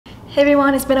Hey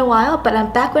everyone, it's been a while, but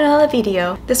I'm back with another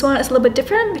video. This one is a little bit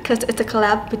different because it's a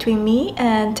collab between me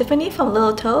and Tiffany from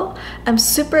littletoh. I'm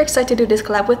super excited to do this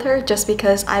collab with her just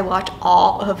because I watched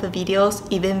all of her videos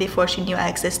even before she knew I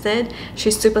existed.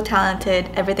 She's super talented,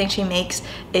 everything she makes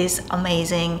is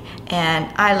amazing, and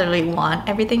I literally want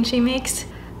everything she makes.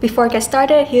 Before I get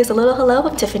started, here's a little hello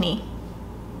from Tiffany.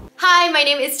 Hi, my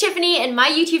name is Tiffany and my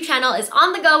YouTube channel is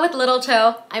On The Go with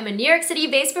littletoh. I'm a New York City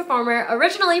based performer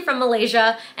originally from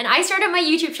Malaysia, and I started my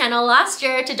YouTube channel last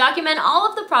year to document all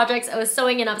of the projects I was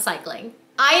sewing and upcycling.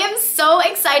 I am so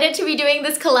excited to be doing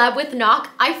this collab with Nok.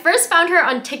 I first found her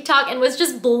on TikTok and was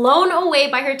just blown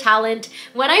away by her talent.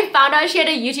 When I found out she had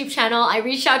a YouTube channel, I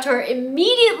reached out to her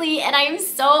immediately, and I am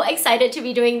so excited to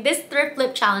be doing this thrift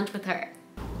flip challenge with her.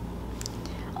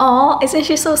 Aw, isn't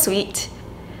she so sweet?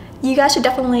 You guys should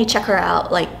definitely check her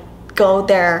out, like go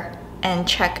there and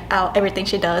check out everything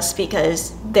she does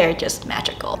because they're just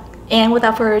magical. And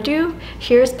without further ado,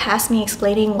 here's past me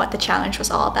explaining what the challenge was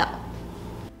all about.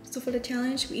 So for the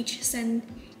challenge, we each send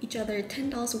each other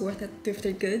 $10 worth of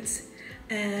thrifted goods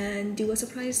and do a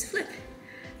surprise flip.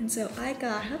 And so I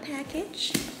got her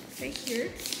package right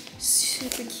here,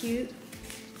 super cute.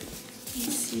 You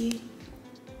see,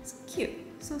 so cute,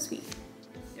 so sweet.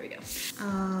 There we go.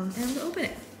 And I'm gonna open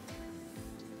it.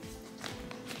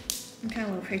 I'm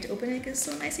kind of afraid to open it because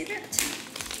it's so nicely wrapped.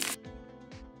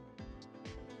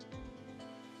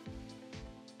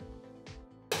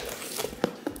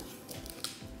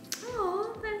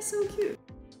 Oh, that's so cute.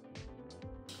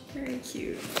 Very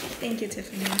cute. Thank you,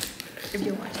 Tiffany, if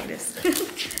you're watching this.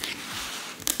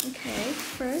 Okay,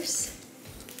 first.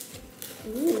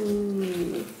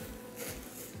 Ooh.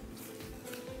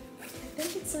 I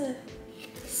think it's a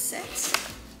set.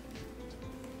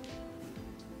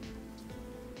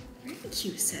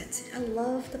 Cute set. I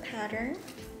love the pattern.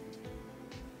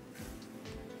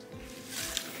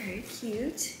 Very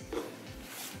cute.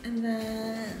 And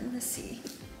then let's see,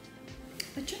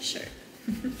 a dress shirt.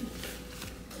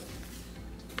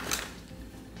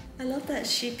 I love that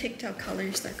she picked out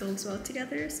colors that goes well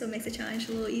together, so it makes the challenge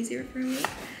a little easier for me.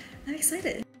 I'm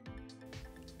excited.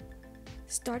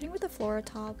 Starting with the floral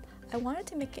top, I wanted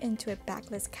to make it into a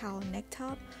backless cowl neck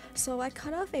top, so I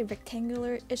cut off a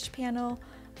rectangular-ish panel,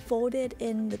 folded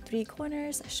in the 3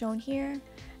 corners shown here,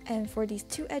 and for these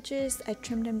 2 edges I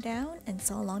trimmed them down and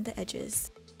sew along the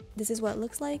edges. This is what it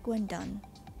looks like when done.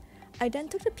 I then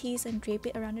took the piece and draped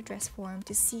it around the dress form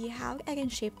to see how I can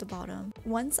shape the bottom.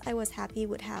 Once I was happy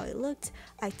with how it looked,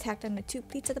 I tacked on the 2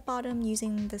 pleats at the bottom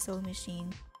using the sewing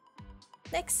machine.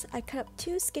 Next, I cut up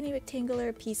 2 skinny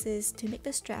rectangular pieces to make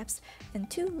the straps and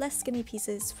 2 less skinny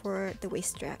pieces for the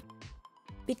waist strap.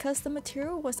 Because the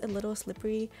material was a little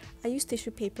slippery, I used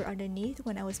tissue paper underneath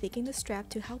when I was making the strap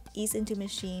to help ease into the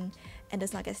machine and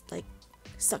does not get like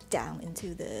sucked down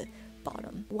into the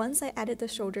bottom. Once I added the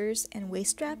shoulders and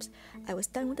waist straps, I was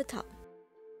done with the top.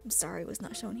 I'm sorry it was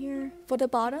not shown here. For the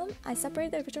bottom, I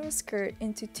separated the original skirt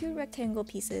into 2 rectangle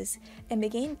pieces and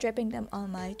began draping them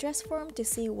on my dress form to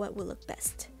see what would look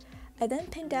best. I then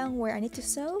pinned down where I need to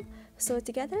sew it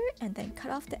together, and then cut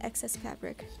off the excess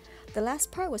fabric. The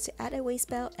last part was to add a waist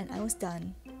belt and I was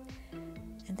done.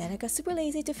 And then I got super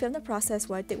lazy to film the process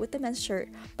what I did with the men's shirt,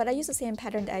 but I used the same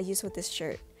pattern that I used with this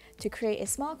shirt to create a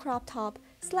small crop top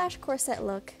 / corset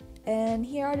look, and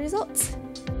here are the results.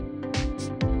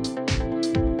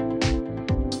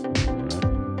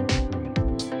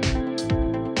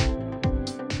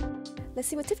 Let's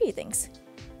see what Tiffany thinks.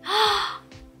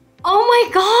 Oh my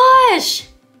gosh!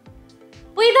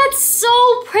 Wait, that's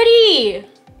so pretty!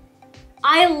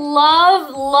 I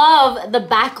love the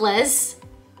backless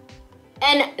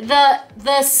and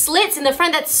the slits in the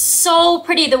front. That's so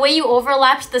pretty, the way you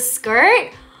overlapped the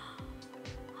skirt.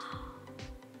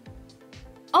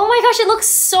 Oh my gosh, it looks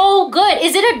so good.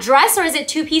 Is it a dress or is it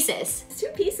 2 pieces? It's 2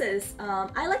 pieces.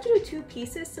 I like to do 2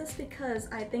 pieces just because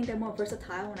I think they're more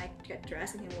versatile when I get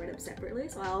dressed and can wear them separately,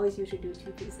 so I always usually do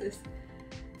 2 pieces.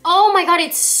 Oh my god,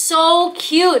 it's so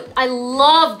cute. I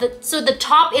love so the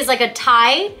top is like a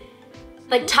tie,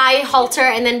 like tie halter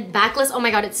and then backless. Oh my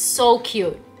god, it's so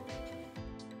cute.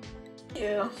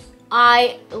 Yeah.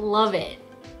 I love it.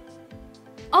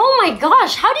 Oh my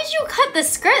gosh, how did you cut the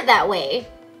skirt that way?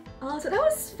 So that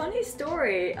was a funny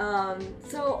story.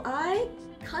 So I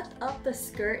cut up the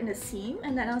skirt in the seam,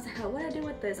 and then I was like, what do I do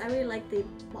with this? I really like the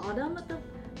bottom of the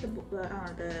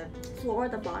floor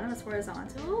at the bottom is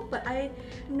horizontal, but I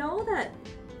know that,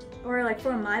 or like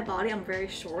for my body, I'm very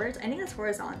short. I think this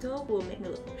horizontal will make me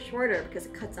look shorter because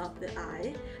it cuts out the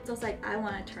eye. So it's like, I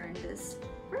want to turn this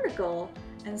vertical.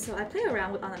 And so I played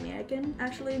around with on the mannequin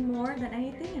actually more than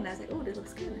anything, and I was like, oh, this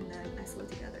looks good, and then I sewed it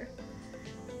together.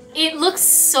 It looks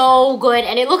so good,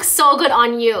 and it looks so good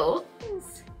on you.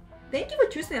 Thank you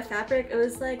for choosing a fabric. It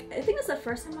was like, I think it's the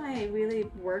first time I really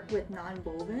worked with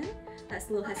non-woven that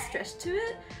still has stretch to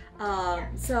it.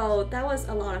 So that was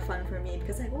a lot of fun for me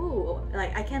because like, ooh,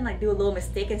 like I can like do a little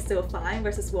mistake and still fine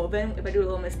versus woven. If I do a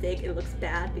little mistake, it looks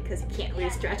bad because you can't really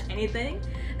stretch anything.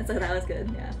 And so that was good,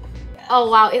 yeah.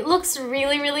 Oh wow, it looks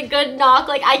really, really good, Knock.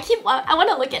 Like I want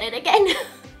to look at it again.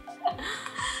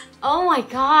 Oh my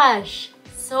gosh,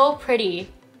 so pretty.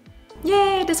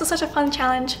 Yay, this was such a fun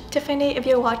challenge. Tiffany, if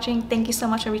you're watching, thank you so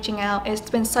much for reaching out.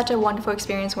 It's been such a wonderful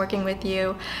experience working with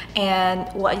you,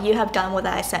 and what you have done with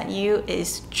what I sent you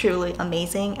is truly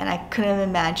amazing, and I couldn't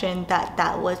imagine that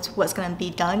that was what's gonna be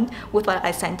done with what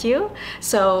I sent you.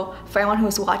 So for anyone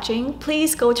who's watching,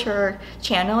 please go to her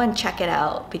channel and check it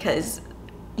out because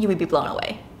you will be blown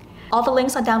away. All the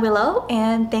links are down below,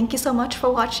 and thank you so much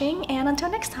for watching, and until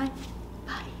next time.